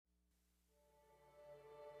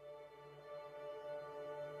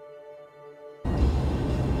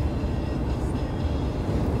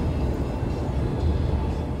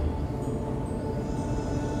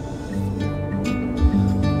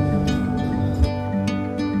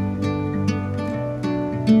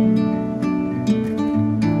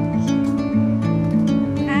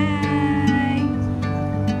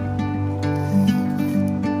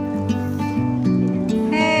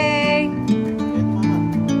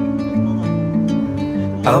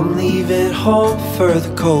I'm leaving home for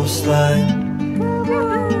the coastline,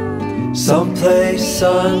 someplace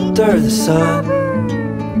under the sun.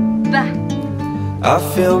 I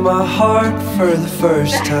feel my heart for the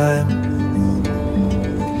first time,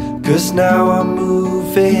 'cause now I'm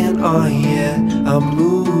moving on, yeah, I'm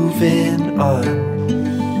moving on.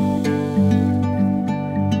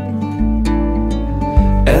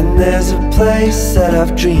 And there's a place that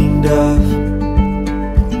I've dreamed of,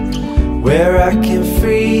 where I can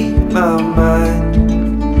free my mind.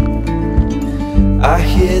 I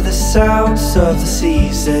hear the sounds of the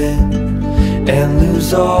season and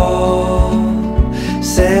lose all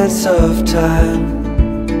sense of time.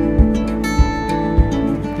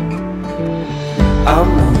 I'm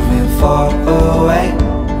moving far away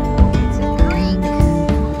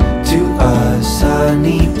to a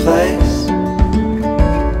sunny place,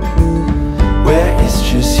 where it's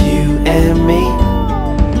just you and me.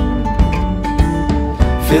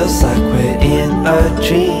 Feels like we're in a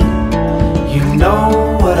dream, you know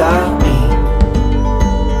what I mean.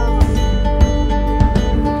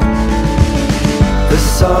 The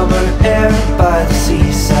summer air by the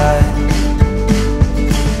seaside,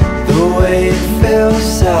 the way it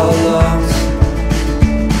fills our lungs.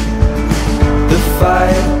 The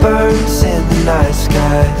fire burns in the night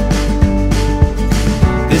sky.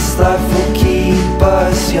 This life will keep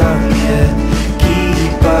us young, yeah,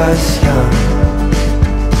 keep us young.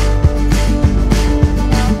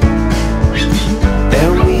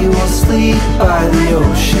 And we will sleep by the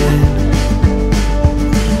ocean,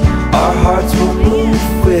 our hearts will move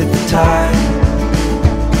with the tide.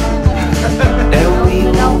 And we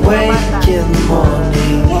will wake in the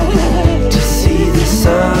morning to see the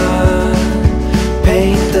sun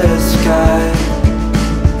paint the sky.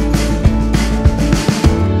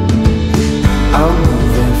 I'm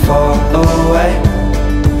moving far away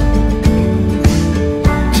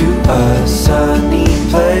to a sunny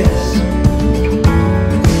place,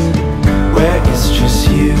 where it's just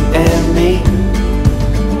you and me.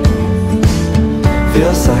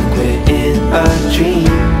 Feels like we're in a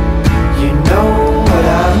dream, you know what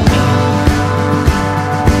I mean.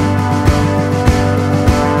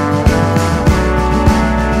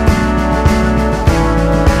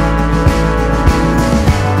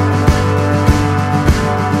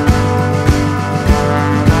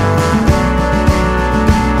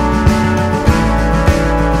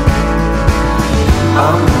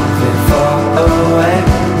 I'm moving far away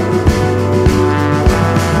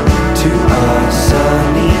to a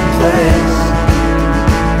sunny place,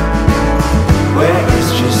 where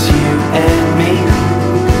it's just you and me.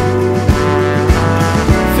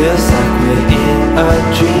 Feels like we're in a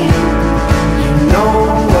dream, you know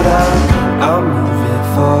what I mean. I'm moving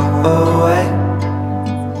far away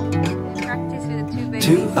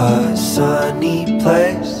to a sunny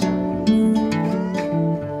place,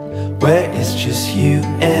 where it's just you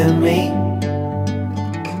and me.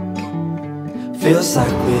 Feels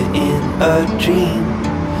like we're in a dream,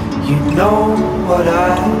 you know what I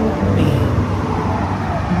mean.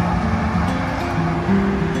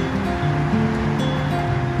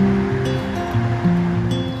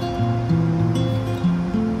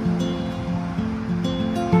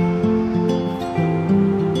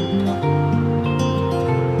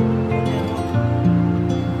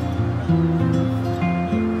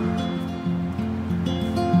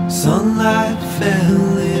 Sunlight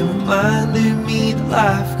fell, it reminded me that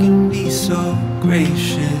life can be so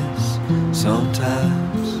gracious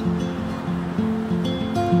sometimes.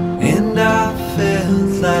 And I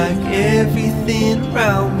felt like everything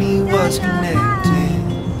around me was connected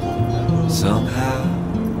somehow.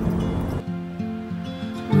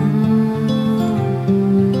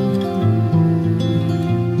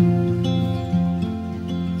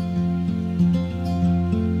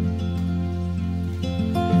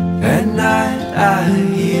 At night I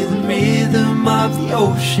hear the rhythm of the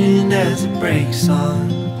ocean as it breaks on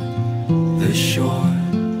the shore.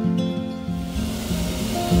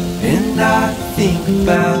 And I think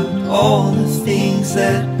about all the things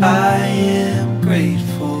that I am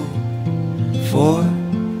grateful for.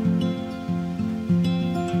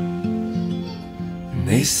 And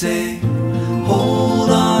they say, hold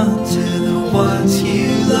on to the ones you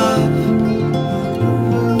love,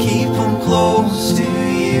 keep them close to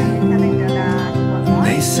you. And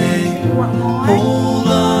they say, hold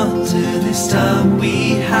on to this time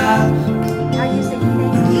we have,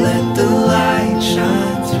 and let the light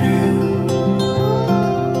shine through.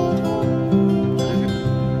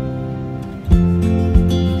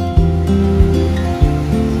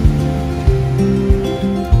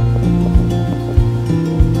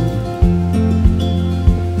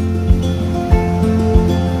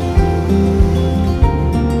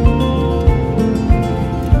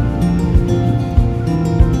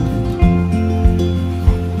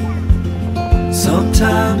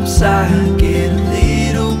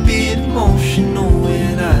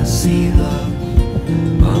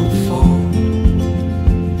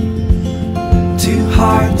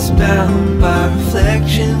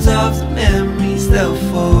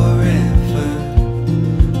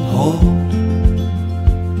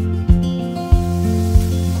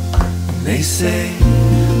 They say,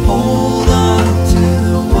 hold on to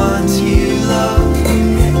the ones you love,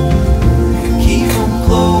 keep them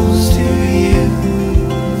close to you.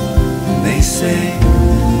 They say,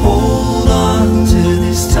 hold on to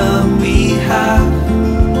this time we have,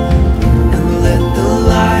 and let the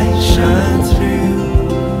light shine through.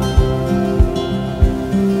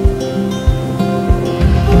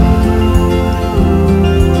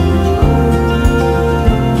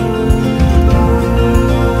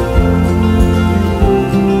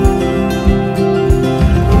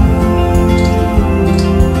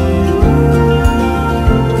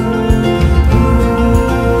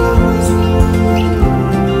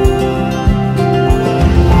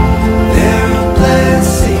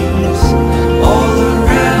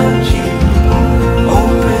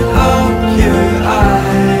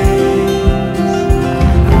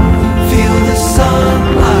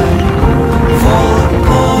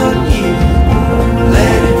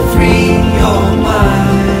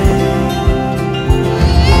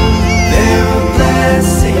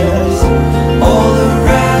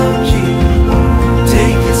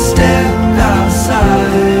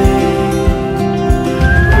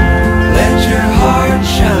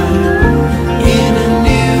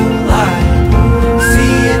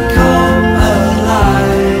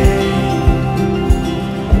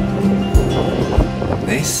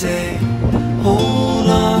 They say, hold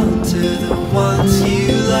on to the ones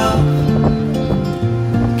you love,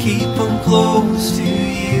 keep them close to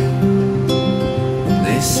you.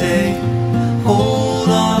 They say, hold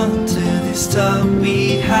on to this time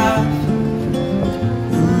we have,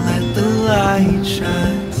 and let the light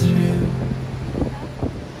shine through.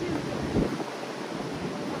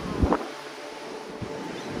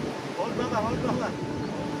 Hold brother, hold brother.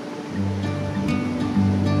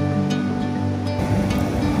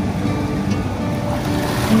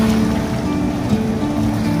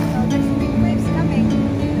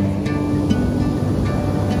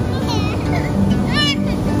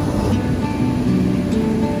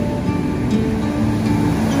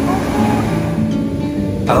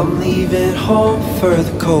 I'm leaving home for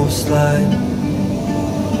the coastline,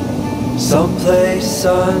 someplace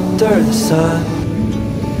under the sun.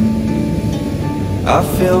 I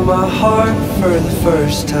feel my heart for the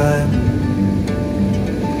first time,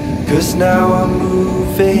 'cause now I'm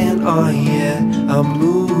moving on, yeah, I'm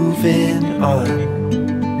moving on.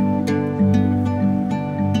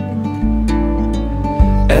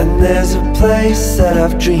 And there's a place that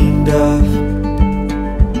I've dreamed of,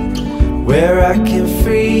 where I can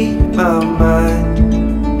free my mind.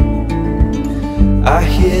 I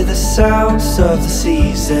hear the sounds of the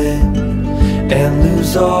season and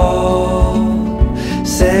lose all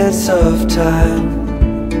sense of time.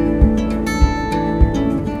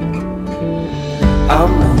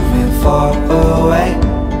 I'm moving far away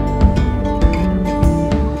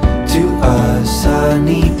to a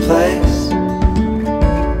sunny place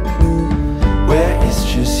where it's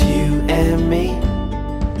just you and me.